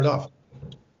off.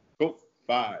 Cool.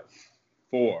 5,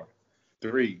 4,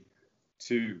 3,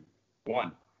 2,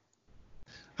 1.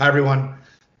 Hi, everyone.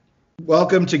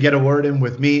 Welcome to Get a Word In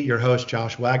with me, your host,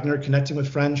 Josh Wagner, connecting with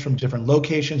friends from different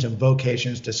locations and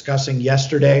vocations, discussing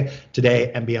yesterday,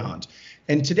 today, and beyond.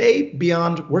 And today,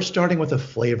 beyond, we're starting with a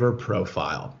flavor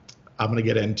profile. I'm going to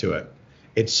get into it.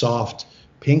 It's soft,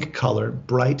 pink color,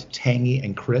 bright, tangy,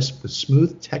 and crisp with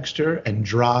smooth texture and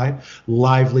dry,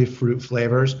 lively fruit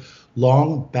flavors,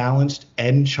 long, balanced,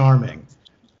 and charming.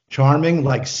 Charming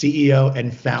like CEO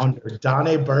and founder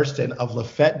Dane Burston of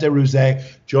Lafette de Rosé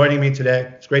joining me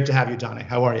today. It's great to have you, Dane.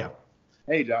 How are you?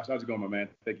 Hey, Josh. How's it going, my man?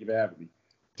 Thank you for having me.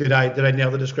 Did I nail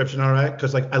the description all right?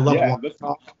 Because I love wine.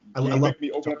 Listen, you make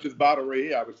me open up this bottle right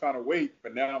here. I was trying to wait,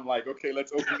 but now I'm like, okay,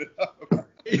 let's open it up.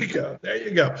 There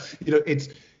you go.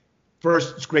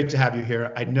 First, it's great to have you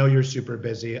here. I know you're super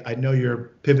busy. I know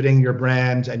you're pivoting your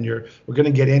brand, and we're going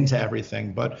to get into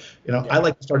everything. But I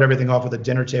like to start everything off with a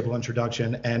dinner table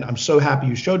introduction, and I'm so happy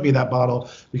you showed me that bottle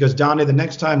because Dane, the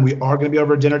next time we are going to be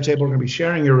over a dinner table, we're going to be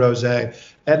sharing your rosé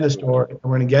at the store, and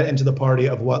we're going to get into the party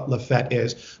of what Lafette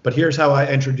is. But here's how I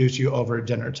introduce you over a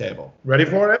dinner table. Ready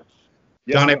for it?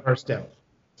 Yes, Dane Burston.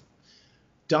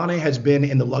 Dane has been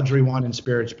in the luxury wine and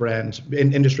spirits brand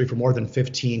industry for more than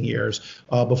 15 years.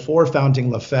 Before founding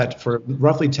Lafette for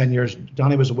roughly 10 years,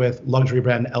 Dane was with luxury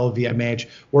brand LVMH,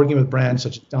 working with brands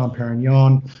such as Dom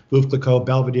Perignon, Veuve Clicquot,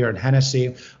 Belvedere, and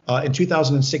Hennessy. In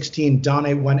 2016,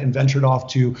 Dane went and ventured off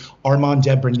to Armand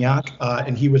de Brignac,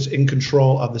 and he was in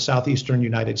control of the southeastern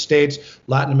United States,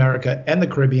 Latin America, and the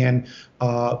Caribbean,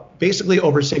 basically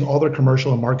overseeing all their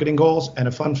commercial and marketing goals. And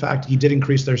a fun fact, he did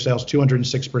increase their sales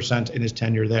 206% in his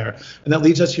tenure there. And that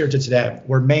leads us here to today,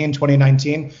 where May in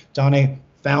 2019, Dane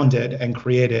founded and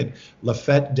created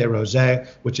Lafette de Rosé,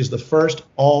 which is the first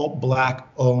all-black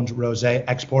owned rosé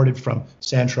exported from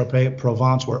Saint-Tropez,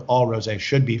 Provence, where all rosé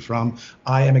should be from.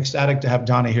 I am ecstatic to have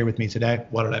Dane here with me today.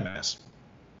 What did I miss?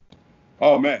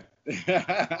 Oh, man.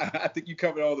 I think you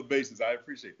covered all the bases. I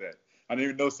appreciate that. I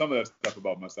didn't even know some of that stuff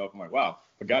about myself. I'm like, wow,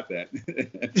 forgot that.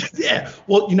 Yeah.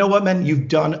 Well, you know what, man? You've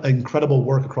done incredible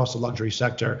work across the luxury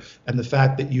sector. And the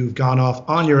fact that you've gone off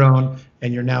on your own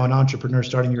and you're now an entrepreneur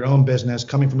starting your own business,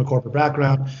 coming from a corporate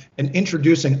background, and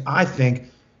introducing, I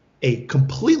think, a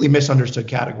completely misunderstood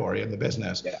category in the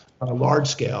business on a large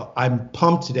scale. I'm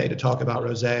pumped today to talk about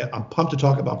rosé. I'm pumped to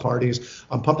talk about parties.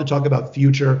 I'm pumped to talk about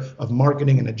future of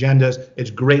marketing and agendas. It's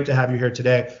great to have you here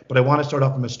today, but I want to start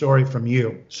off with a story from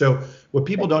you. So what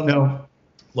people don't know,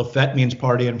 Lafette means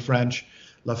party in French.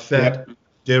 Lafette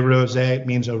de Rosé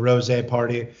means a rosé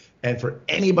party. And for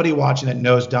anybody watching that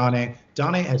knows Dane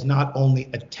has not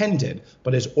only attended,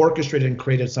 but has orchestrated and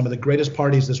created some of the greatest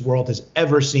parties this world has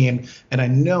ever seen. And I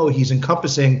know he's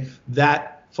encompassing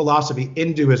that philosophy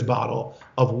into his bottle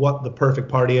of what the perfect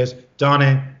party is.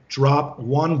 Dane, drop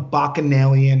one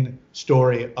bacchanalian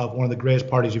story of one of the greatest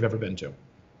parties you've ever been to.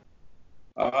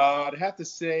 I'd have to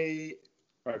say,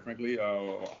 quite frankly,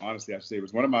 honestly, I should say it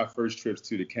was one of my first trips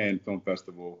to the Cannes Film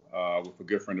Festival with a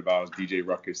good friend of ours, DJ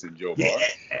Ruckus and Joe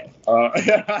Barr.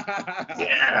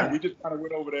 We just kind of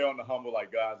went over there on the humble,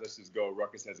 like, guys, let's just go.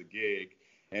 Ruckus has a gig.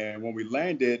 And when we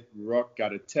landed, Ruck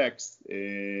got a text,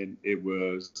 and it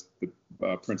was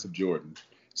the Prince of Jordan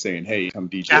saying, hey, come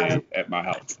DJ at my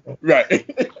house. Right.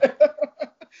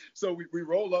 So we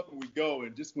roll up and we go.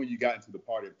 And just when you got into the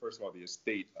party, first of all, the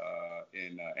estate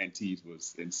in Antibes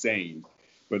was insane.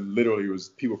 But literally, it was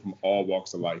people from all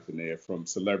walks of life in there, from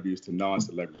celebrities to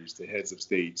non-celebrities to heads of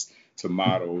states to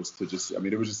models to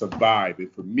it was just a vibe. And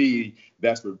for me,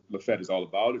 that's what Lafette is all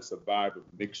about. It's a vibe of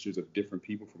mixtures of different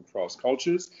people from cross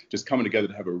cultures just coming together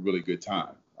to have a really good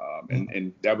time.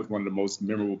 And that was one of the most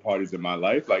memorable parties in my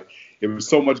life. Like, it was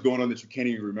so much going on that you can't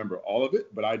even remember all of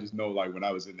it. But I just know, like, when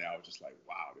I was in there, I was just like,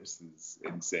 wow, this is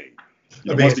insane.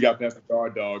 Once we got past the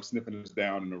guard dogs sniffing us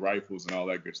down and the rifles and all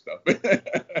that good stuff.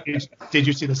 Did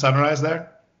you see the sunrise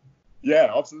there?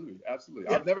 Yeah, absolutely.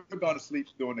 Yeah. I've never gone to sleep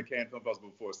during the Cannes Film Festival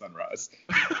before sunrise.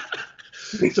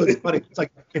 So it's funny. It's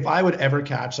like if I would ever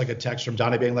catch like a text from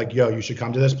Dane being like, yo, you should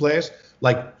come to this place,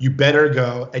 like, you better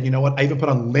go. And you know what? I even put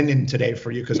on linen today for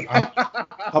you because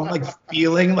I'm like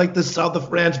feeling like the South of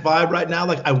France vibe right now.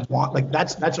 Like, I want, like,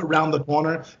 that's around the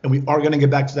corner, and we are going to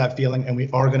get back to that feeling, and we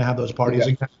are going to have those parties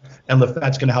again. And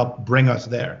Lafette's going to help bring us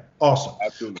there. Awesome.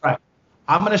 Absolutely. All right.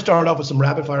 I'm going to start off with some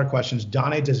rapid fire questions.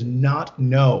 Dane does not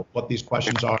know what these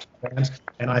questions are,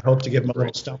 and I hope to give him a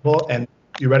little stumble. And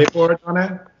you ready for it,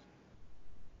 Dane?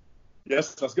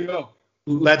 Yes, let's go.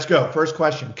 Let's go. First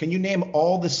question. Can you name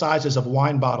all the sizes of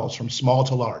wine bottles from small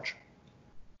to large?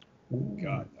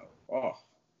 God, no. Oh.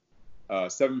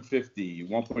 750,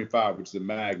 1.5, which is the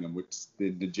Magnum, which is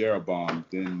the Jeroboam.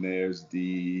 Then there's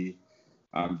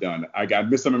I'm done. I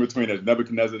missed some in between. There's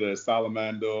Nebuchadnezzar, there's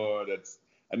Salamander,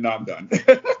 and now I'm done.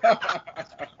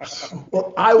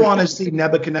 Well, I want to see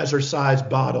Nebuchadnezzar-sized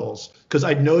bottles because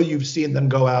I know you've seen them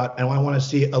go out, and I want to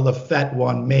see a Lafette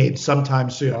one made sometime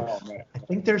soon. Oh, man. I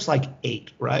think there's like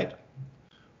 8, right?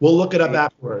 We'll look it up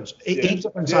afterwards. Eight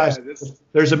different sizes.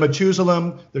 There's a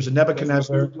Methuselah, there's a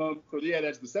Nebuchadnezzar. So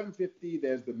there's the 750,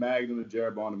 there's the Magnum, the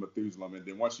Jeroboam, and Methuselah, and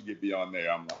then once you get beyond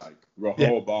there, I'm like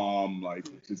Rehoboam, like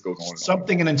it just goes on.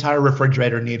 Something an entire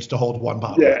refrigerator needs to hold one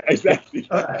bottle. Yeah, exactly.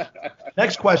 All right.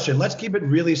 Next question. Let's keep it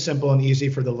really simple and easy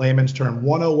for the layman's term.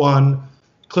 101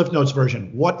 Cliff Notes version.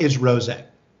 What is rosé?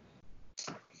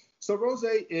 So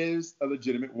rosé is a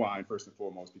legitimate wine, first and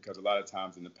foremost, because a lot of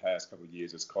times in the past couple of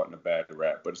years it's caught in a bad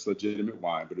rap, but it's a legitimate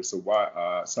wine. But it's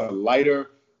a lighter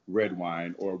red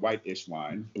wine or white-ish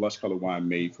wine, blush color wine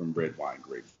made from red wine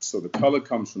grapes. So the color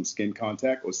comes from skin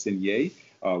contact or saignée,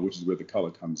 which is where the color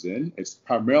comes in. It's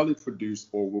primarily produced,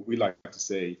 or what we like to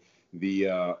say,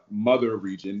 the mother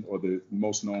region or the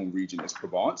most known region is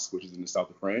Provence, which is in the south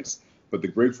of France. But the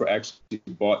grapes were actually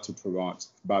brought to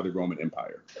Provence by the Roman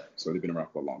Empire. So they've been around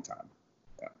for a long time.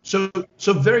 Yeah.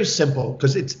 So very simple,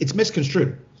 because it's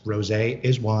misconstrued. Rosé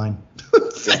is wine.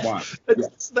 It's wine.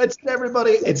 That's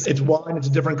everybody. It's wine. It's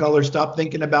a different color. Stop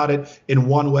thinking about it in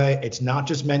one way. It's not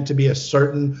just meant to be a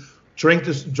certain drank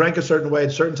a certain way at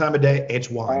a certain time of day. It's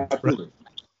wine. Absolutely. Right?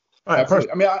 All right,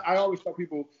 absolutely. I mean, I always tell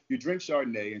people you drink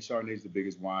Chardonnay, and Chardonnay is the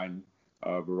biggest wine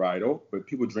varietal, but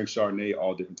people drink Chardonnay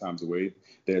all different times of way.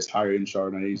 There's higher end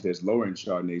Chardonnays, there's lower end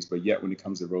Chardonnays, but yet when it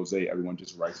comes to rosé, everyone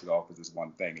just writes it off as this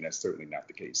one thing, and that's certainly not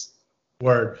the case.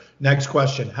 Word. Next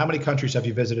question. How many countries have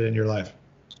you visited in your life?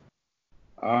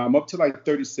 I'm up to like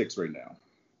 36 right now.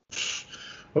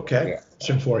 Okay.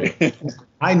 Question for you.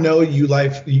 I know you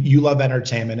love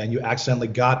entertainment, and you accidentally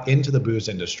got into the booze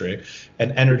industry,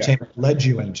 and entertainment led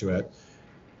you into it.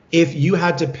 If you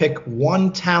had to pick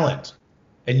one talent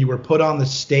and you were put on the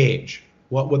stage,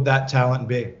 what would that talent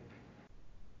be?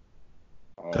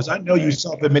 Because I know you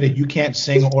self-admitted you can't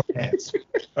sing or dance.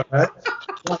 All right?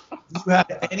 If you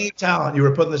had any talent, you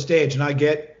were put on the stage, and I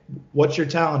get, what's your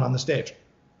talent on the stage?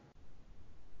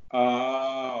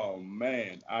 Oh,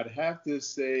 man. I'd have to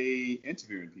say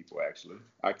interviewing people, actually.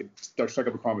 I could strike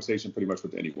up a conversation pretty much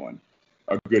with anyone.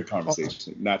 A good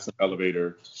conversation, not some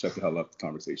elevator, shut the hell up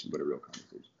conversation, but a real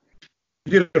conversation.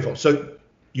 Beautiful. So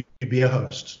you'd be a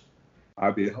host.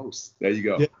 I'd be a host. There you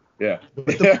go. Yeah.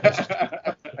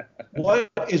 What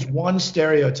is one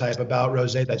stereotype about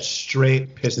rosé that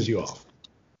straight pisses you off?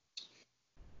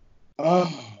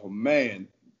 Oh, man.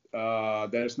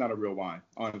 That's not a real wine.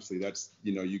 Honestly, that's,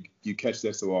 you catch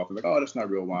that so often. Like, oh, that's not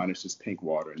real wine. It's just pink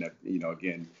water. And that,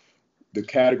 again, the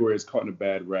category is caught in a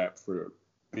bad rap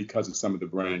because of some of the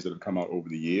brands that have come out over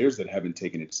the years that haven't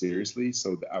taken it seriously.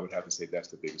 So I would have to say that's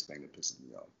the biggest thing that pisses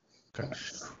me off. Okay.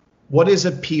 What is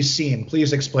a piscine?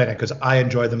 Please explain it, because I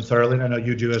enjoy them thoroughly, and I know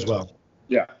you do as well.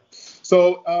 Yeah.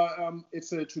 So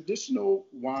it's a traditional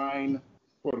wine,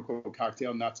 quote unquote,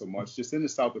 cocktail, not so much. Just in the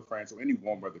south of France or any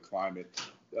warm weather climate,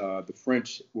 the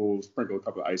French will sprinkle a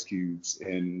couple of ice cubes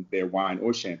in their wine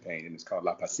or champagne, and it's called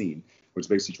la piscine, which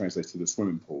basically translates to the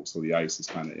swimming pool. So the ice is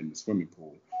kind of in the swimming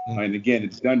pool. And again,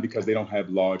 it's done because they don't have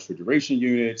large refrigeration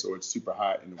units, or it's super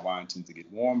hot and the wine tends to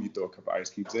get warm. You throw a couple ice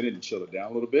cubes in it and chill it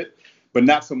down a little bit, but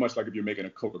not so much like if you're making a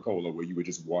Coca-Cola where you would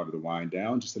just water the wine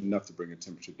down, just enough to bring the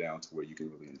temperature down to where you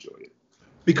can really enjoy it.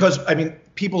 Because, I mean,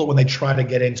 people, when they try to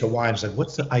get into wines, like,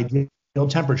 what's the ideal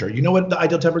temperature? You know what the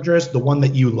ideal temperature is? The one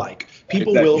that you like.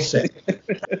 People will say,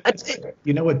 that's it.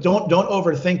 You know what? Don't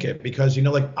overthink it, because,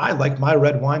 I like my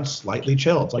red wine slightly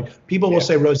chilled. Like, people will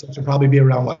say rosé should probably be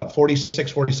around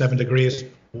 46, 47 degrees,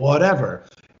 whatever,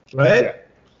 right?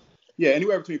 Yeah,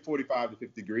 anywhere between 45 to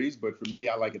 50 degrees. But for me,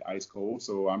 I like it ice cold,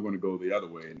 so I'm going to go the other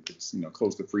way. And if it's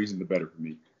close to freezing, the better for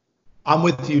me. I'm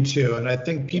with you too, and I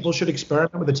think people should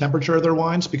experiment with the temperature of their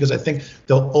wines, because I think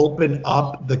they'll open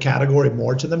up the category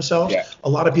more to themselves. Yeah. A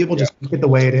lot of people just keep it the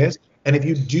way it is, and if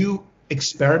you do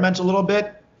experiment a little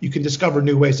bit, you can discover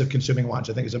new ways of consuming wines.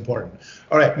 I think is important.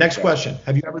 All right, next question.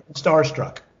 Have you ever been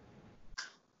starstruck?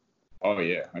 Oh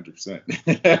yeah,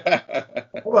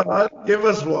 100%. Come on, give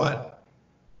us one.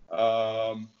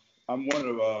 I'm one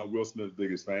of Will Smith's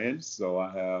biggest fans, so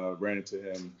I ran into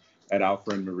him at our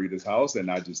friend Marita's house, and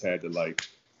I just had to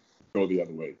go the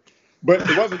other way. But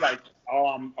it wasn't like,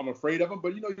 oh, I'm afraid of him.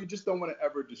 But you just don't want to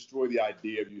ever destroy the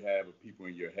idea you have of people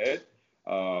in your head.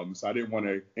 So I didn't want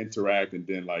to interact, and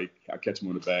then I catch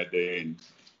him on a bad day, and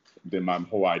then my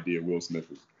whole idea of Will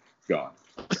Smith is gone.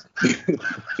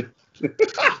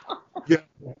 Yeah.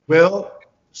 Will,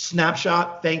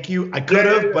 Snapshot, thank you. I could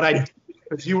have, but I,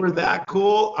 if you were that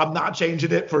cool, I'm not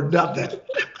changing it for nothing.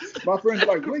 My friends are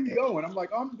like, where you going? I'm like,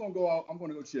 I'm just gonna go out. I'm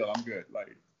gonna go chill. I'm good.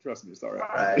 Like, trust me, it's all right.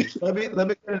 All right. Let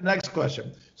me get to the next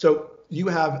question. So you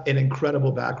have an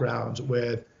incredible background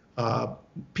with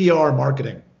PR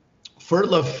marketing. For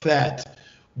Lafette,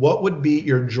 what would be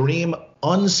your dream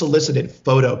unsolicited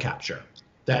photo capture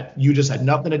that you just had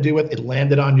nothing to do with? It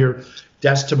landed on your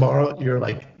desk tomorrow. You're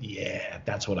like, yeah,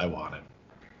 that's what I wanted.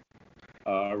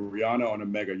 Rihanna on a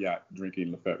mega yacht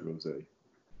drinking Lafette Rosé.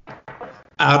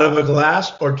 Out of a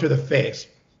glass or to the face?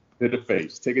 To the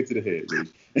face. Take it to the head,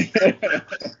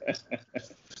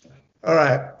 All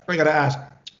right. I got to ask.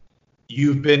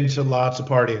 You've been to lots of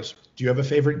parties. Do you have a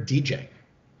favorite DJ?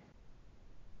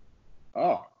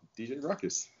 Oh, DJ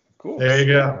Ruckus. Of course. There you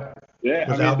go. Yeah,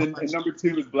 I mean, and number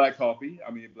 2 is Black Coffee.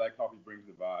 I mean, Black Coffee brings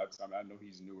the vibes. I mean, I know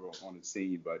he's newer on the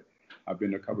scene, but I've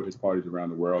been to a couple of his parties around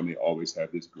the world, and they always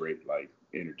have this great, like,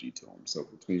 energy to them. So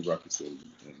between Ruckus and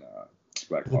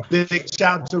Black Coffee. Big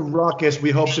shout to Ruckus.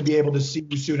 We hope to be able to see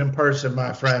you soon in person,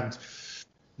 my friend.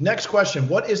 Next question.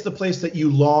 What is the place that you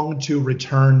long to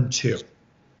return to?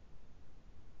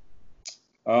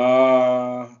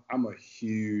 I'm a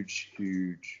huge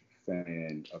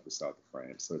fan of the south of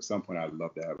France. So at some point, I'd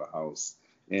love to have a house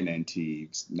in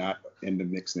Antibes, not in the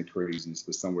mix and crazies,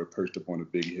 but somewhere perched up on a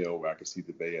big hill where I could see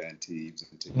the Bay of Antibes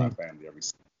and take my family every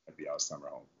summer and be out summer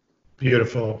home.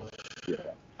 Beautiful.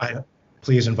 Yeah.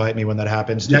 Please invite me when that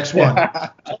happens. Next one.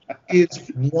 It's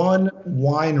one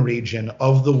wine region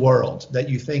of the world that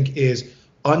you think is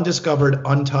undiscovered,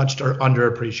 untouched, or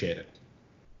underappreciated.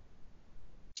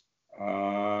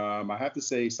 I have to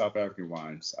say South African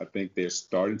wines. I think they're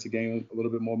starting to gain a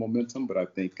little bit more momentum, but I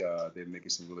think they're making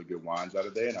some really good wines out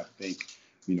of there. And I think,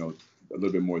 a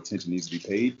little bit more attention needs to be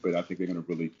paid, but I think they're going to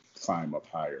really climb up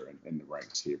higher in the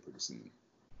ranks here pretty soon.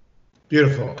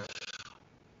 Beautiful.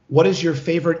 What is your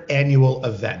favorite annual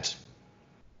event?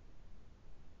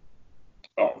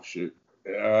 Oh, shit.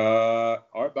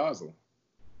 Art Basel.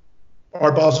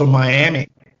 Art Basel, Miami.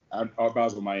 Art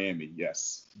Basel, Miami,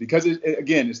 yes. Because,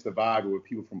 it's the vibe with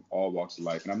people from all walks of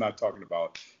life. And I'm not talking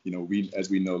about, as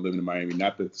we know, living in Miami,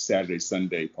 not the Saturday,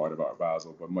 Sunday part of Art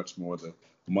Basel, but much more the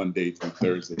Monday through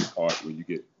Thursday part where you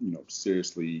get,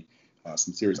 seriously,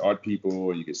 some serious art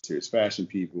people, you get serious fashion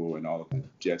people, and all of the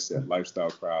jet set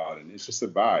lifestyle crowd. And it's just a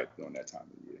vibe during that time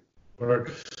of the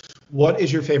year. What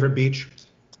is your favorite beach?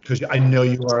 Because I know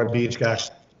you are a beach guy.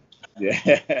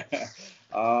 Yeah.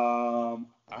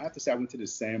 I have to say I went to the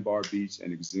Sandbar Beach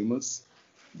in Exumas.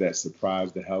 That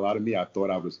surprised the hell out of me. I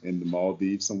thought I was in the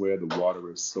Maldives somewhere. The water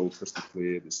was so crystal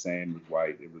clear. The sand was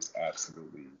white. It was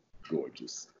absolutely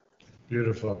gorgeous.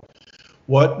 Beautiful.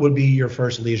 What would be your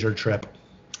first leisure trip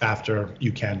after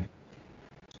you can?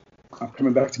 I'm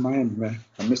coming back to Miami, man.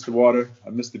 I miss the water.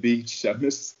 I miss the beach. I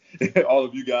miss all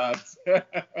of you guys.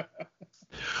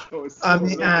 Let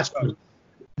me ask you.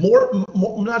 More,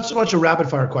 not so much a rapid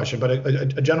fire question, but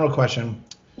a general question.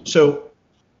 So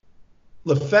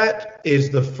Lafette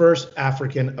is the first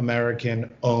African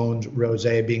American owned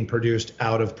rosé being produced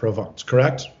out of Provence,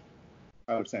 correct?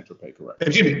 Out of Saint-Tropez, correct.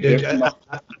 Excuse me,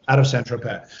 out of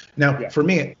Saint-Tropez. Now, For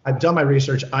me, I've done my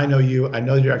research. I know you. I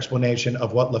know your explanation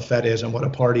of what Lafette is and what a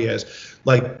party is.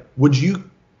 Like, what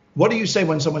do you say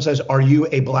when someone says, "Are you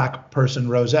a black person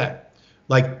rosé?"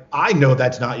 Like, I know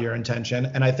that's not your intention.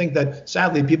 And I think that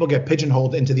sadly people get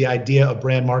pigeonholed into the idea of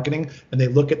brand marketing and they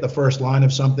look at the first line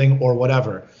of something or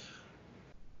whatever.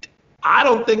 I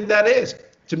don't think that is.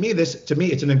 To me,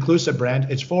 it's an inclusive brand.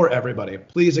 It's for everybody.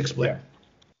 Please explain. Yeah.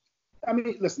 I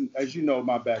mean, listen, as you know,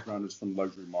 my background is from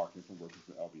luxury marketing, from working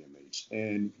for LVMH.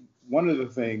 And one of the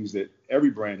things that every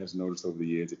brand has noticed over the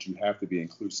years that you have to be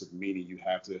inclusive, meaning you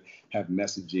have to have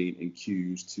messaging and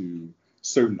cues to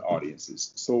certain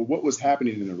audiences. So what was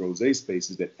happening in the rosé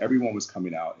space is that everyone was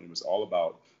coming out and it was all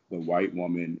about the white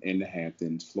woman in the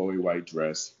Hamptons, flowy white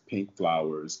dress, pink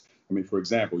flowers. I mean, for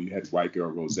example, you had white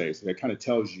girl rosé. So that kind of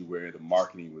tells you where the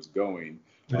marketing was going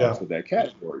for that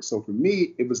category. So for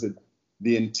me, it was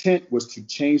the intent was to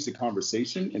change the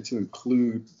conversation and to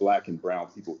include black and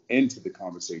brown people into the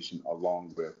conversation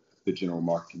along with the general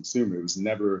market consumer. It was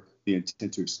never the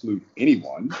intent to exclude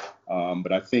anyone.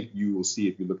 But I think you will see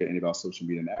if you look at any of our social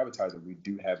media and advertising, we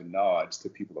do have nods to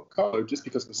people of color just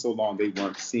because for so long they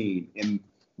weren't seen in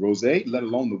rosé, let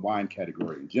alone the wine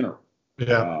category in general.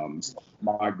 Yeah. So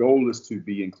my goal is to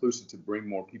be inclusive, to bring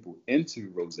more people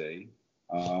into rosé,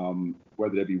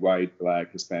 whether that be white,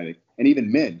 black, Hispanic, and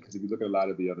even men. Because if you look at a lot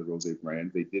of the other rosé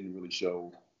brands, they didn't really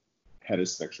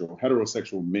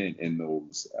heterosexual men in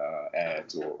those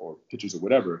ads or pictures or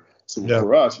whatever. So Yeah.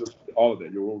 for us, all of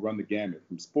that, we'll run the gamut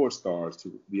from sports stars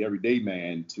to the everyday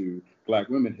man to Black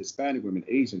women, Hispanic women,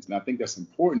 Asians. And I think that's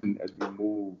important as we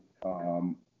move,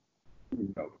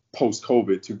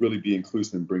 post-COVID, to really be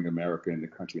inclusive and bring America and the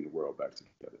country and the world back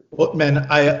together. Well, man,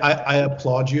 I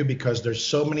applaud you, because there's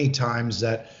so many times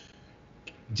that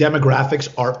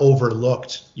demographics are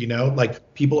overlooked,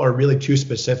 like people are really too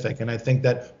specific. And I think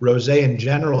that rosé in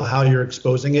general, how you're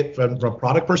exposing it from a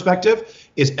product perspective,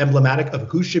 is emblematic of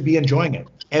who should be enjoying it.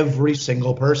 Every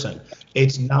single person.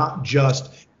 It's not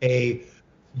just a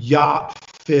yacht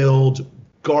filled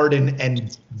garden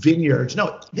and vineyards.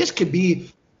 No, this could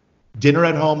be dinner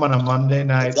at home on a Monday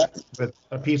night with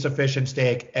a piece of fish and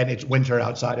steak, and it's winter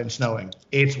outside and snowing.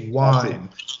 It's wine.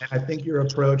 And I think your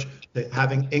approach to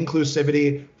having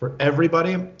inclusivity for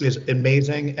everybody is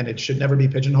amazing, and it should never be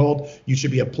pigeonholed. You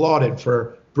should be applauded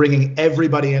for bringing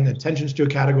everybody in, attentions to a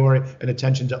category and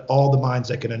attention to all the minds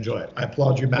that can enjoy it. I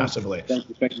applaud you massively.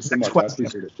 Thank you so much. I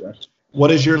appreciate it, Josh.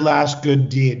 What is your last good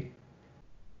deed?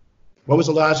 What was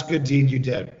the last good deed you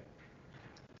did?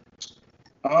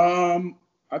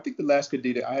 I think the last good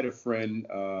deed, I had a friend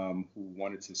who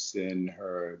wanted to send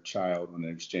her child on an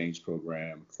exchange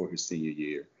program for his senior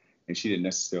year, and she didn't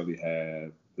necessarily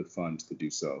have the funds to do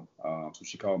so. So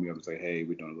she called me up and said, hey,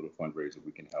 we're doing a little fundraiser,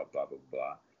 we can help, blah, blah,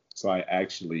 blah. So I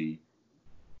actually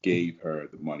gave her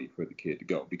the money for the kid to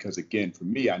go. Because again, for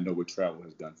me, I know what travel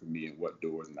has done for me and what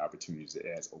doors and opportunities it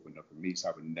has opened up for me. So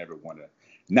I would never want to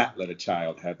not let a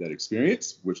child have that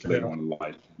experience, which later on in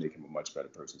life make him a much better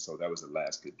person. So that was the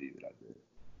last good deed that I did.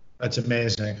 That's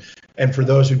amazing. And for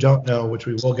those who don't know, which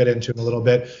we will get into in a little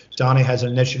bit, Donnie has an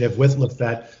initiative with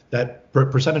Lafette that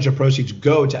percentage of proceeds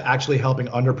go to actually helping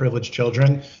underprivileged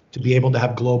children to be able to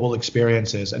have global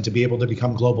experiences and to be able to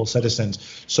become global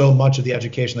citizens. So much of the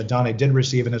education that Donnie did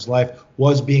receive in his life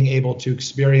was being able to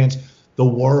experience the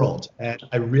world. And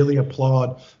I really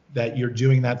applaud that you're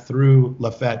doing that through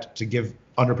Lafette to give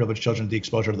underprivileged children the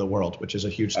exposure to the world, which is a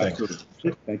huge thing.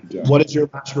 Absolutely. Thank you, John. What is your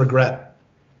last regret?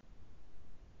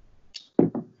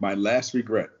 My last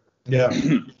regret. Yeah.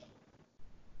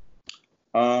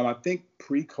 I think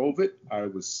pre-COVID, I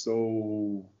was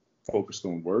so focused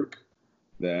on work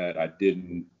that I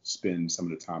didn't spend some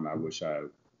of the time I wish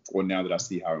or now that I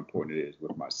see how important it is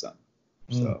with my son.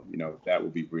 So, that will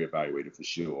be reevaluated for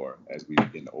sure as we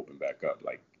begin to open back up.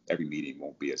 Like every meeting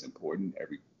won't be as important.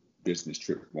 Every business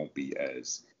trip won't be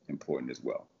as important as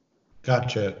well.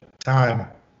 Gotcha. Time.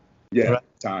 Yeah, right.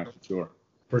 Time, sure.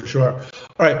 For sure.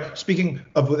 All right. Speaking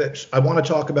of which, I want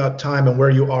to talk about time and where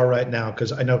you are right now,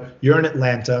 because I know you're in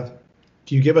Atlanta.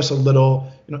 Can you give us a little,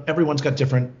 everyone's got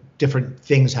different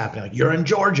things happening. Like you're in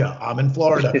Georgia, I'm in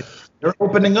Florida. They're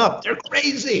opening up. They're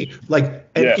crazy.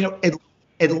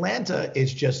 Atlanta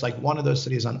is just like one of those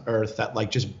cities on earth that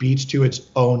like just beats to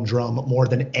its own drum more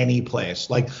than any place.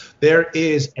 Like there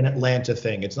is an Atlanta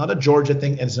thing. It's not a Georgia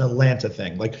thing. It's an Atlanta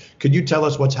thing. Like, could you tell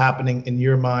us what's happening in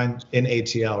your mind in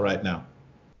ATL right now?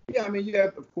 Yeah, I mean,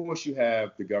 of course, you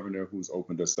have the governor who's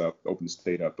opened the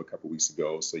state up a couple of weeks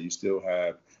ago. So you still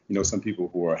have, some people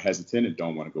who are hesitant and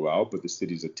don't want to go out, but the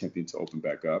city's attempting to open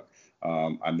back up.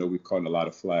 I know we've caught a lot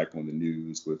of flack on the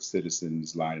news with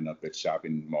citizens lining up at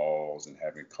shopping malls and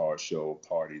having car show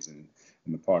parties in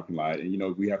the parking lot.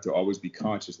 And, we have to always be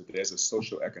conscious that there's a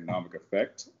social economic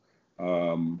effect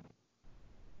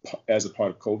as a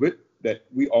part of COVID, that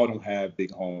we all don't have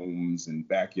big homes and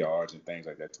backyards and things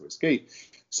like that to escape.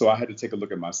 So I had to take a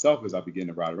look at myself as I began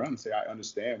to ride around and say, I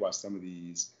understand why some of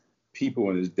these people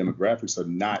in these demographics are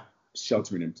not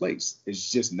sheltering in place.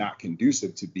 It's just not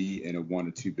conducive to be in a 1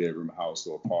 or 2 bedroom house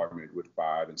or apartment with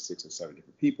 5 and 6 or 7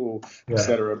 different people, et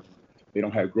cetera. They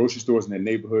don't have grocery stores in their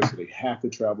neighborhood, so they have to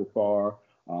travel far.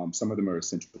 Some of them are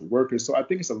essential workers. So I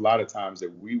think it's a lot of times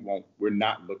that we're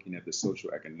not looking at the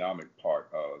social economic part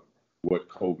of what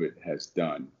COVID has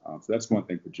done. So that's one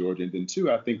thing for Georgia. And then 2,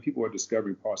 I think people are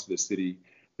discovering parts of the city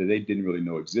that they didn't really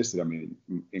know existed. I mean,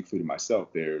 including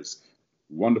myself, there's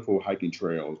wonderful hiking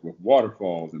trails with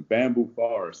waterfalls and bamboo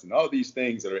forests and all these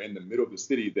things that are in the middle of the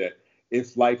city that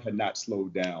if life had not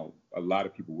slowed down, a lot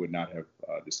of people would not have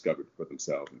discovered for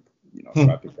themselves. And, so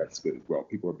I think that's good as well.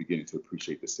 People are beginning to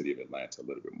appreciate the city of Atlanta a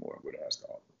little bit more and what it has to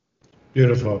offer.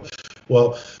 Beautiful.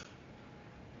 Well,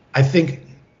 I think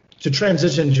to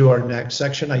transition to our next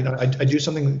section, I do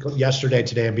something yesterday,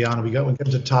 today, and beyond. We go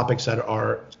into topics that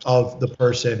are of the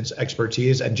person's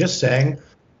expertise, and just saying,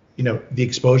 the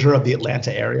exposure of the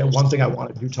Atlanta area. One thing I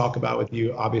wanted to talk about with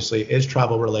you, obviously, is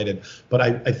travel related. But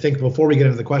I think before we get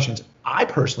into the questions, I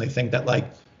personally think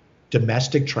that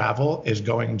domestic travel is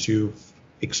going to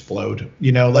explode.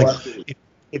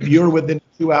 if you're within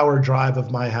a 2-hour drive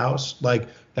of my house, like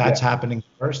that's happening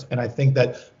first. And I think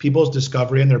that people's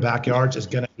discovery in their backyards is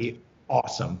going to be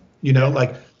awesome. You know,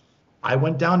 like I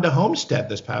went down to Homestead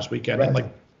this past weekend and like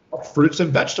fruits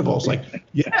and vegetables. Like,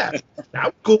 yeah, that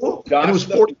was cool. Josh, and it was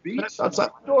 40 minutes outside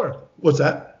my door. What's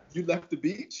that? You left the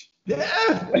beach? Yeah,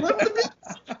 I left the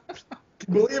beach.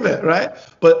 Can you believe it, right?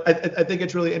 But I think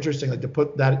it's really interesting, like to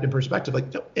put that in perspective.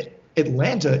 Like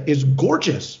Atlanta is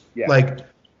gorgeous. Yeah. Like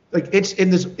it's in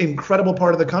this incredible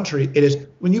part of the country. It is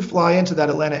when you fly into that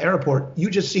Atlanta airport, you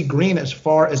just see green as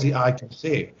far as the eye can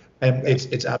see, and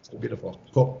it's absolutely beautiful.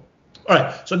 Cool. All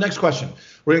right. So next question.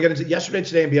 We're gonna get into yesterday,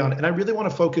 today, and beyond. And I really want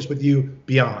to focus with you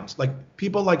beyond. Like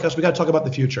people like us, we got to talk about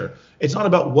the future. It's not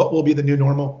about what will be the new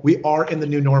normal. We are in the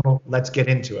new normal. Let's get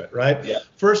into it. Right. Yeah.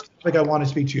 First topic I want to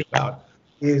speak to you about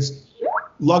is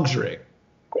luxury.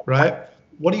 Right.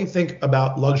 What do you think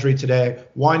about luxury today?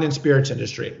 Wine and spirits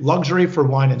industry. Luxury for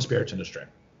wine and spirits industry.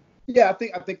 Yeah, I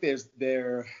think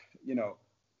there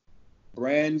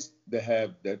brands that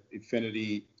have that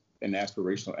affinity and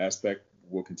aspirational aspect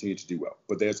will continue to do well.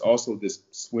 But there's also this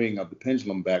swing of the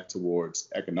pendulum back towards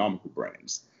economical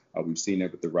brands. We've seen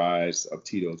it with the rise of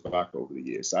Tito's vodka over the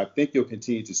years. So I think you'll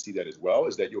continue to see that as well,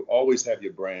 is that you'll always have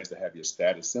your brands that have your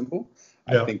status symbol.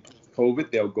 I think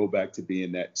post-COVID, they'll go back to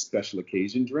being that special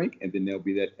occasion drink, and then there'll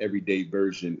be that everyday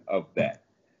version of that.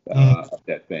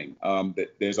 That thing.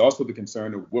 There's also the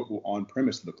concern of what will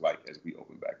on-premise look like as we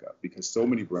open back up, because so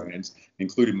many brands,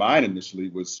 including mine initially,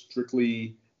 was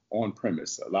strictly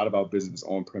on-premise. A lot of our business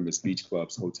on-premise, beach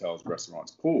clubs, hotels,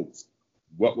 restaurants, pools.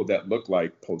 What will that look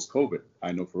like post-COVID?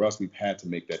 I know for us, we've had to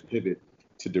make that pivot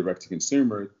to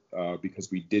direct-to-consumer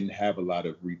because we didn't have a lot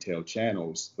of retail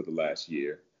channels for the last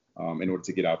year in order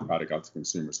to get our product out to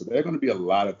consumers. So there are going to be a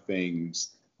lot of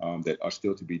things that are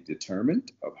still to be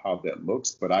determined of how that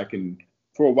looks. But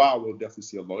for a while, we'll definitely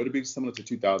see a low. It'll be similar to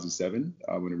 2007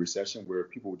 when the recession, where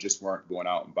people just weren't going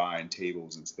out and buying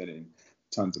tables and spending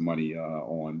tons of money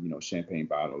on, champagne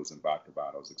bottles and vodka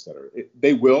bottles, et cetera.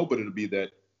 They will, but it'll be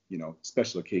that,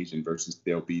 special occasion versus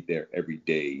they'll be their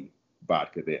everyday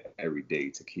vodka, their everyday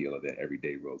tequila, their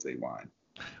everyday rosé wine.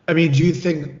 I mean, do you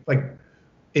think, like,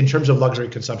 in terms of luxury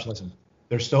consumption, listen,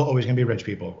 there's still always going to be rich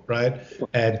people, right?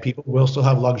 And people will still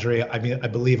have luxury. I mean, I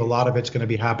believe a lot of it's going to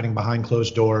be happening behind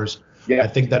closed doors. Yeah. I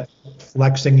think that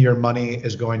flexing your money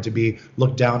is going to be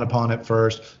looked down upon at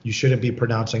first. You shouldn't be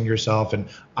pronouncing yourself and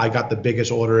I got the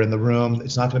biggest order in the room.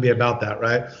 It's not going to be about that,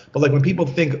 right? But like when people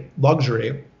think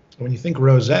luxury, when you think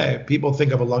rosé, people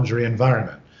think of a luxury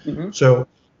environment. Mm-hmm. So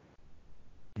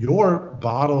your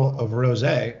bottle of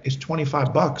rosé is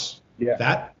 $25. Yeah.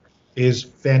 That is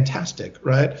fantastic,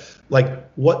 right?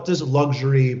 Like, what does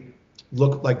luxury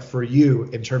look like for you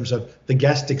in terms of the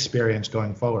guest experience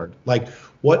going forward? Like,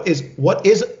 what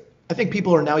is, I think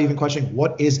people are now even questioning,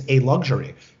 what is a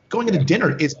luxury? Going into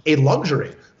dinner is a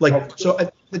luxury. Like, so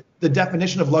the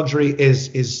definition of luxury is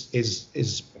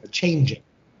changing.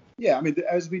 Yeah, I mean,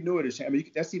 as we know it is, I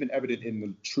mean, that's even evident in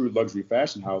the true luxury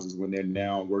fashion houses when they're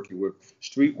now working with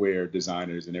streetwear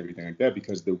designers and everything like that,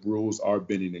 because the rules are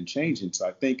bending and changing. So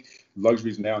I think luxury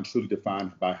is now truly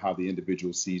defined by how the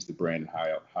individual sees the brand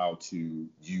and how to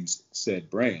use said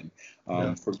brand.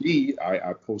 For me,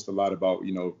 I post a lot about,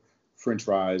 French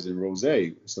fries and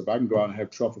rosé. So if I can go out and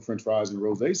have truffle French fries and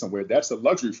rosé somewhere, that's a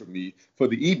luxury for me for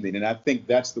the evening. And I think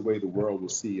that's the way the world will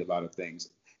see a lot of things.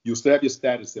 You'll still have your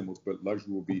status symbols, but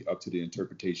luxury will be up to the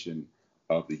interpretation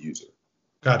of the user.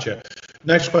 Gotcha.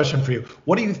 Next question for you.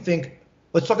 What do you think?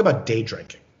 Let's talk about day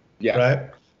drinking. Yeah. Right?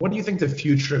 What do you think the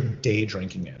future of day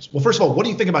drinking is? Well, first of all, what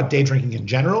do you think about day drinking in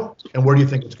general, and where do you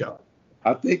think it's going?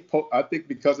 I think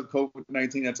because of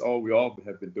COVID-19, that's all we all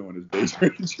have been doing is day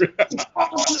drinking.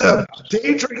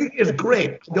 Day drinking is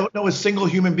great. I don't know a single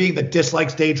human being that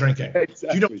dislikes day drinking.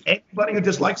 Exactly. Do you know anybody who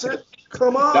dislikes it?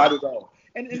 Come on. Not at all.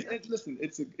 And listen,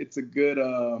 it's a good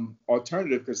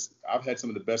alternative, because I've had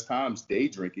some of the best times day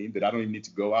drinking that I don't even need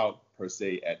to go out per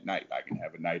se at night. I can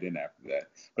have a night in after that.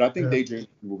 But I think day drinking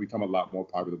will become a lot more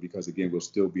popular because, again, we'll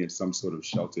still be in some sort of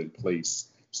shelter-in-place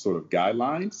sort of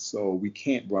guidelines. So we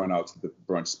can't run out to the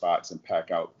brunch spots and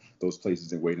pack out those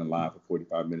places and wait in line for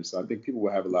 45 minutes. So I think people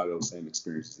will have a lot of those same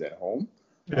experiences at home.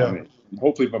 Yeah. And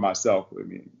hopefully for myself,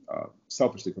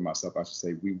 selfishly for myself, I should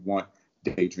say, we want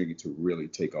day drinking to really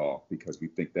take off, because we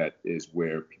think that is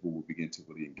where people will begin to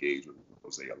really engage with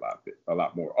rosé a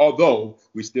lot more. Although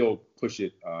we still push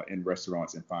it in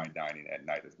restaurants and fine dining at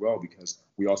night as well, because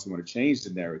we also want to change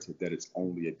the narrative that it's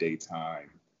only a daytime,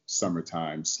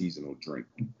 summertime, seasonal drink.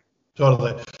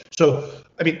 Totally. So,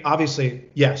 I mean, obviously,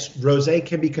 yes, rosé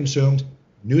can be consumed.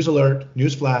 News alert,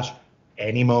 news flash,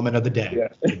 any moment of the day. Yeah.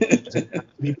 It doesn't have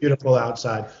to be beautiful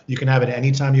outside. You can have it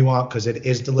anytime you want because it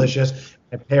is delicious.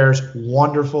 It pairs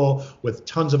wonderful with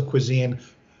tons of cuisine.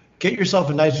 Get yourself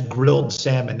a nice grilled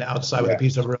salmon outside with a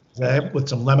piece of rosé with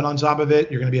some lemon on top of it.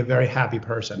 You're going to be a very happy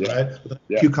person, right? With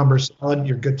a cucumber salad,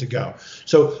 you're good to go.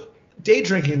 So day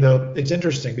drinking, though, it's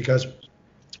interesting because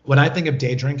when I think of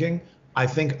day drinking, I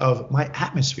think of my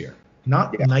atmosphere,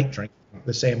 not night drinking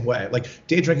the same way. Like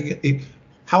day drinking,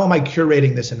 how am I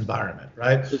curating this environment,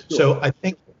 right? Sure. So I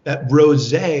think that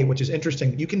rosé, which is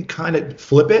interesting, you can kind of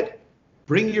flip it,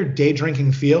 bring your day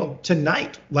drinking feel to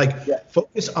night. Like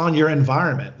focus on your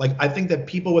environment. Like I think that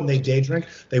people, when they day drink,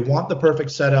 they want the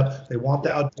perfect setup. They want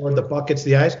the outdoor, the buckets,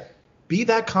 the ice. Be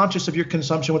that conscious of your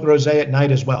consumption with rosé at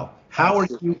night as well. How are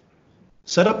you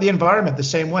set up the environment the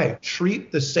same way?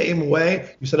 Treat the same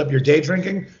way you set up your day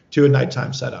drinking to a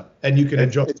nighttime setup, and you can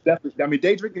enjoy. It's definitely. I mean,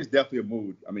 day drinking is definitely a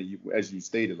mood. I mean, as you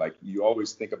stated, like you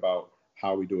always think about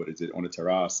how we do it. Is it on a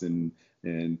terrace in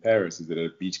Paris? Is it at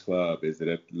a beach club? Is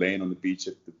it laying on the beach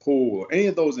at the pool? Any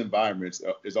of those environments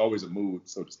is always a mood,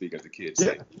 so to speak, as the kids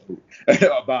say.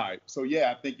 A vibe. So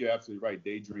yeah, I think you're absolutely right.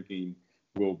 Day drinking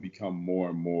will become more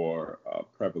and more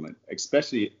prevalent,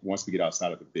 especially once we get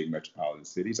outside of the big metropolitan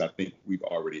cities. I think we've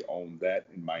already owned that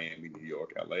in Miami, New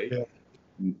York, LA. Yeah.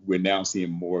 We're now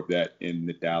seeing more of that in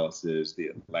the Dallases, the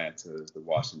Atlantas, the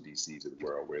Washington, D.C.s of the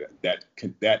world, where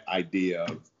that idea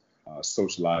of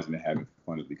socializing and having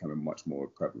fun is becoming much more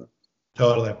prevalent.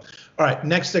 Totally. All right,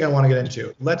 next thing I want to get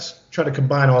into. Let's try to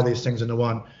combine all these things into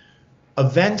one.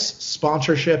 Events,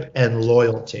 sponsorship, and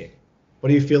loyalty. What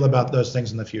do you feel about those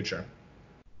things in the future?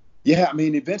 Yeah, I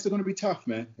mean, events are going to be tough,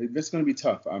 man. Events are going to be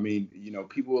tough. I mean,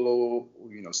 people,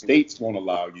 states won't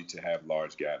allow you to have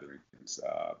large gatherings.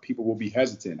 People will be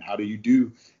hesitant. How do you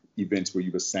do events where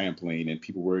you were sampling and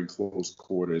people were in close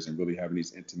quarters and really having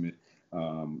these intimate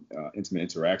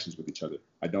interactions with each other?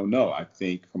 I don't know. I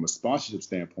think from a sponsorship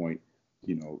standpoint,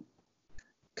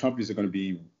 companies are going to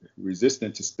be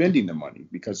resistant to spending the money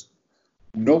because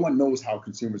no one knows how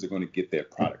consumers are going to get their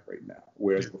product right now.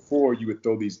 Whereas before, you would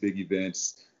throw these big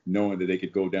events knowing that they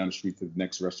could go down the street to the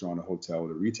next restaurant or hotel or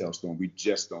the retail store. And we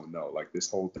just don't know. Like this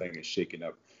whole thing is shaking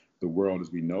up the world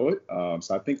as we know it.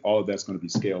 So I think all of that's going to be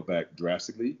scaled back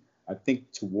drastically. I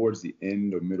think towards the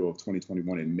end or middle of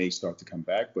 2021, it may start to come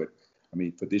back. But I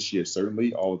mean, for this year,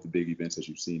 certainly all of the big events as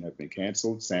you've seen have been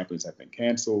canceled. Samplings have been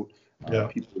canceled.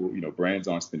 People, brands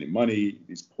aren't spending money.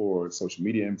 These poor social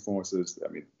media influencers.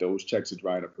 I mean, those checks are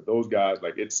drying up for those guys.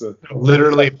 Like it's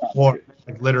literally poor.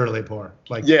 Like literally poor.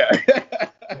 Like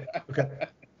Okay.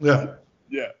 Yeah.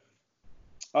 Yeah.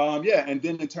 And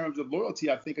then in terms of loyalty,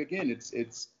 I think again,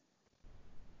 it's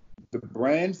the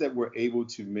brands that were able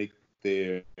to make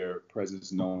their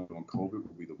presence known on COVID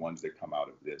will be the ones that come out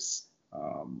of this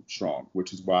strong,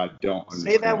 which is why I don't understand.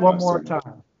 Say that one more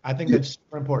time. I think that's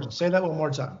super important. Say that one more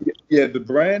time. Yeah, the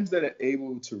brands that are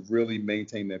able to really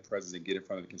maintain their presence and get in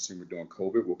front of the consumer during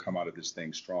COVID will come out of this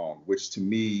thing strong, which to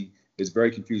me is very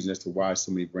confusing as to why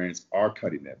so many brands are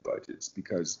cutting their budgets,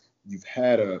 because you've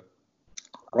had a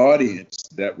audience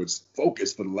that was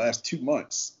focused for the last 2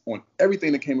 months on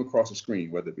everything that came across the screen,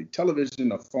 whether it be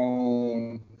television, a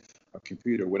phone, a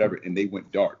computer, whatever, and they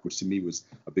went dark, which to me was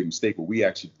a big mistake. But we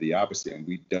actually did the opposite, and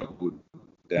we doubled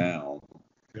down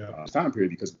time period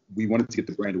because we wanted to get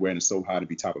the brand awareness so high to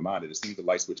be top of mind that as soon as the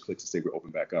light switch clicks to say we're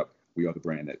open back up, we are the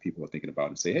brand that people are thinking about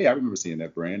and say, hey, I remember seeing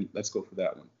that brand. Let's go for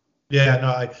that one. Yeah,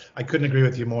 no, I couldn't agree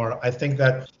with you more. I think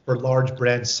that for large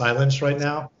brands, silence right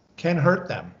now can hurt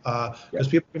them because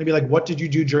people are going to be like, what did you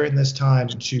do during this time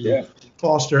to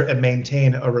foster and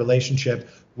maintain a relationship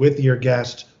with your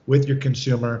guest, with your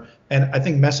consumer? And I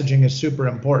think messaging is super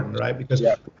important, right? Because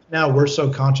now we're so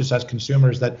conscious as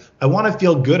consumers that I want to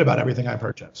feel good about everything I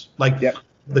purchase. Like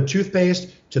the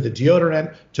toothpaste to the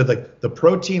deodorant to the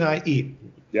protein I eat.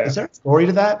 Is there a story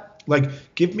to that?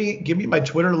 Like give me my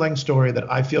Twitter link story that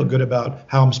I feel good about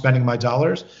how I'm spending my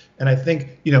dollars. And I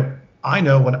think, I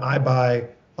know when I buy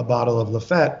a bottle of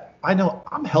Lafette, I know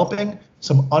I'm helping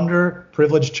some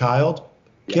underprivileged child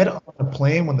get on a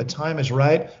plane when the time is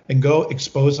right and go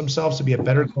expose themselves to be a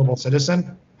better global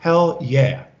citizen. Hell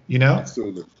yeah,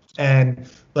 Absolutely. And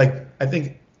like I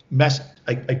think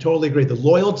I totally agree. The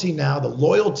loyalty now,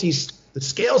 the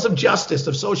scales of justice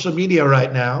of social media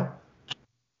right now.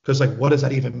 Because like, what does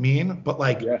that even mean? But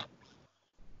like,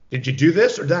 did you do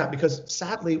this or that? Because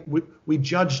sadly, we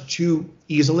judge too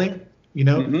easily.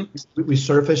 We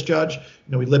surface judge.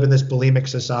 We live in this bulimic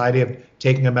society of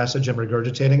taking a message and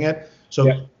regurgitating it.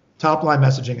 So top line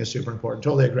messaging is super important.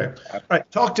 Totally agree. All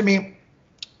right, talk to me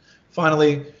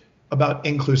finally about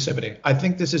inclusivity. I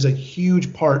think this is a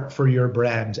huge part for your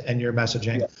brand and your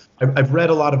messaging. I've read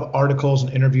a lot of articles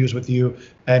and interviews with you,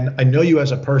 and I know you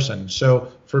as a person.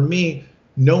 So for me,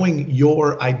 knowing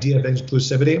your idea of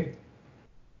inclusivity,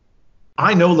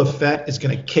 I know Lafette is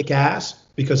going to kick ass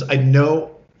because I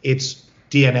know its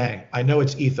DNA. I know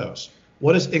its ethos.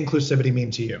 What does inclusivity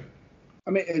mean to you?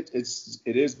 I mean, it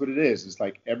is what it is. It's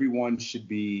like everyone should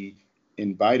be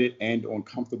invited and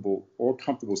comfortable,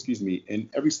 excuse me, in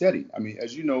every setting. I mean,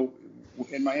 as you know,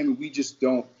 in Miami, we just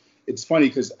don't. It's funny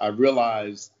because I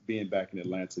realized being back in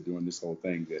Atlanta doing this whole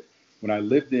thing that when I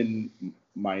lived in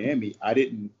Miami, I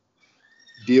didn't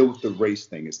deal with the race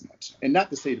thing as much. And not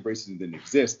to say the racism didn't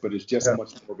exist, but it's just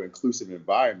much more of an inclusive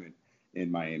environment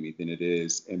in Miami than it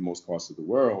is in most parts of the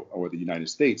world or the United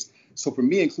States. So for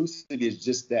me, inclusivity is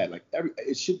just that. Like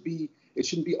it shouldn't be,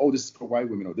 oh, this is for white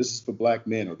women, or this is for black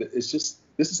men, or this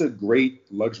is a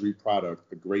great luxury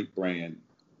product, a great brand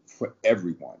for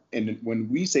everyone. And when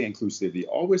we say inclusivity,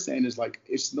 all we're saying is like,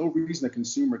 it's no reason a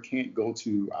consumer can't go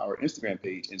to our Instagram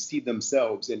page and see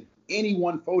themselves in any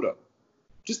one photo.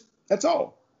 Just that's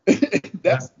all.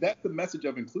 That's the message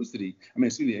of inclusivity.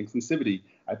 Inclusivity.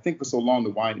 I think for so long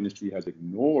the wine industry has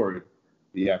ignored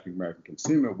the African American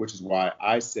consumer, which is why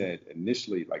I said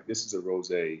initially, like, this is a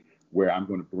rosé where I'm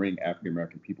going to bring African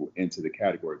American people into the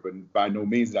category. But by no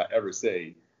means did I ever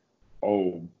say,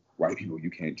 oh, white people, you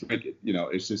can't drink it.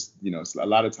 It's just, it's a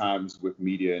lot of times with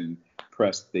media and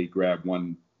press, they grab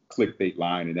one clickbait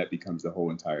line and that becomes the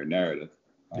whole entire narrative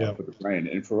for the brand.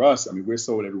 And for us, I mean, we're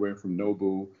sold everywhere from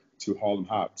Noble to Harlem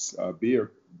Hops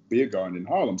beer garden in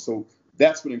Harlem. So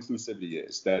that's what inclusivity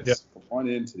is. That's from one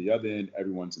end to the other end,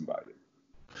 everyone's invited.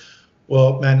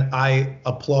 Well, man, I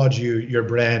applaud you, your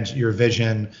brand, your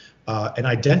vision, and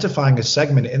identifying a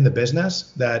segment in the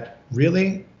business that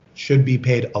really should be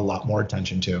paid a lot more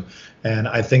attention to. And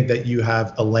I think that you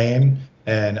have a lane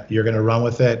and you're going to run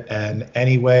with it. And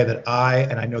any way that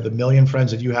I know the million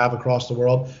friends that you have across the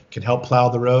world can help plow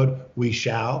the road, we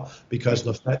shall, because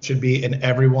Lafette should be in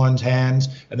everyone's hands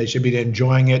and they should be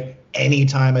enjoying it any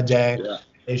time of day. Yeah.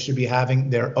 They should be having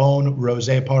their own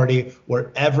rosé party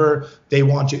wherever they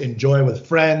want to enjoy with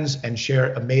friends and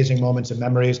share amazing moments and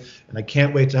memories. And I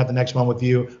can't wait to have the next one with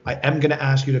you. I am going to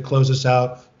ask you to close us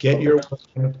out.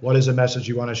 What is a message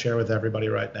you want to share with everybody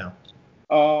right now?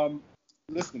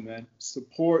 Listen, man,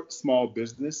 support small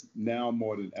business now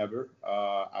more than ever.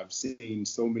 I've seen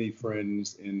so many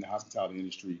friends in the hospitality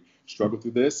industry struggle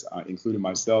through this, including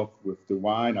myself with the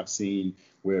wine. I've seen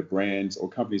where brands or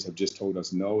companies have just told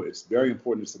us no. It's very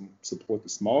important to support the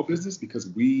small business because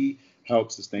we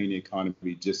help sustain the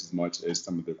economy just as much as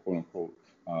some of the quote unquote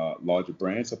larger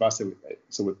brands. So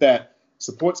with that,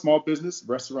 support small business,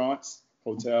 restaurants,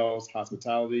 hotels,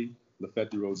 hospitality,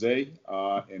 Lafette du Rosé.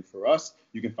 And for us,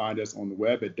 you can find us on the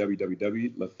web at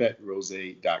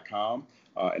www.lafetterosé.com.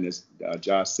 And as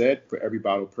Josh said, for every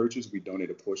bottle purchased, we donate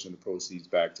a portion of the proceeds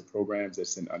back to programs that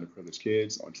send underprivileged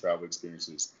kids on travel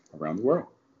experiences around the world.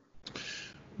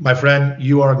 My friend,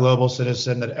 you are a global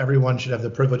citizen that everyone should have the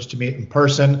privilege to meet in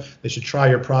person. They should try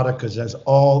your product because it has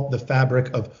all the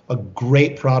fabric of a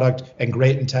great product and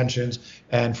great intentions.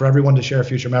 And for everyone to share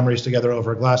future memories together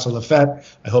over a glass of Lafette,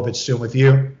 I hope it's soon with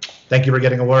you. Thank you for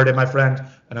getting a word in, my friend,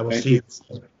 and I will see you.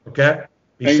 Okay?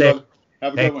 Be safe.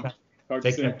 Have a good one. Talk to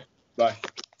you soon. Bye.